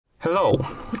Hello!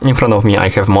 In front of me I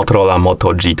have Motorola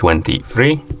Moto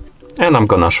G23 and I'm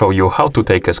gonna show you how to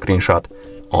take a screenshot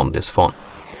on this phone.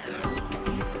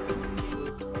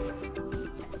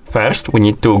 First, we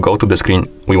need to go to the screen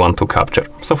we want to capture.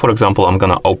 So for example, I'm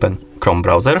gonna open Chrome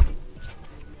browser.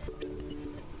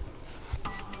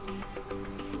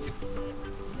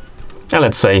 And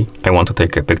let's say I want to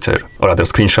take a picture or rather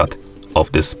screenshot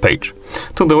of this page.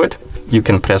 To do it, you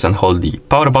can press and hold the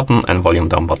power button and volume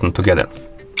down button together.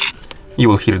 You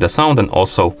will hear the sound and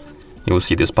also you will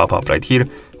see this pop-up right here,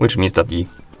 which means that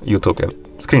you took a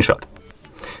screenshot.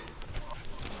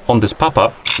 On this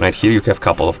pop-up right here, you have a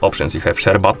couple of options. You have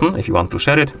share button if you want to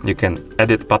share it. You can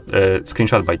edit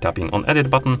screenshot by tapping on edit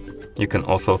button. You can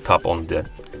also tap on the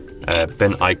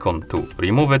pen icon to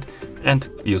remove it and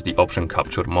use the option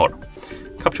capture more.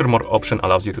 Capture more option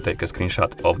allows you to take a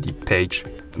screenshot of the page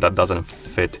that doesn't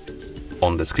fit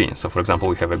on the screen. So for example,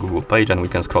 we have a Google page and we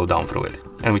can scroll down through it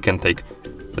and we can take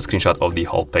a screenshot of the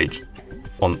whole page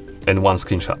in one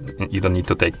screenshot. You don't need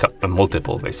to take a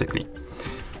multiple basically.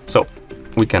 So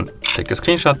we can take a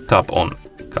screenshot, tap on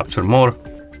capture more,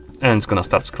 and it's gonna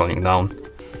start scrolling down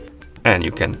and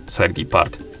you can select the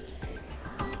part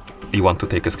you want to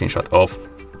take a screenshot of,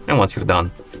 and once you're done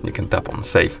you can tap on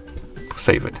save to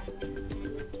save it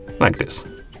like this.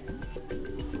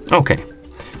 Okay.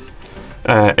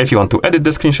 If you want to edit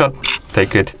the screenshot,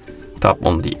 take it, tap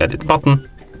on the edit button,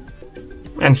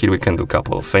 and here we can do a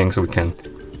couple of things. We can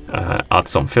add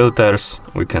some filters,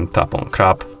 we can tap on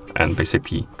crop and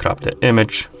basically crop the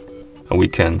image. We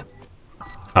can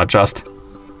adjust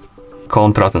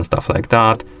contrast and stuff like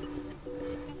that.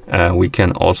 We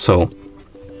can also,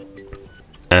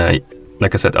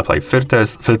 like I said, apply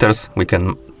filters. We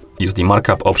can use the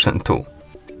markup option to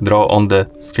draw on the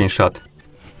screenshot.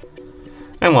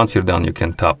 And once you're done, you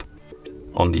can tap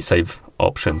on the save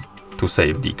option to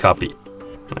save the copy,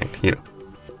 right here.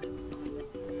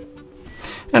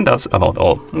 And that's about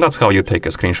all. That's how you take a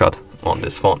screenshot on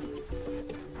this phone.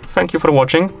 Thank you for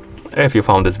watching. If you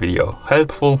found this video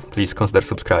helpful, please consider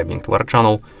subscribing to our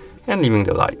channel and leaving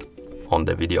the like on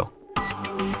the video.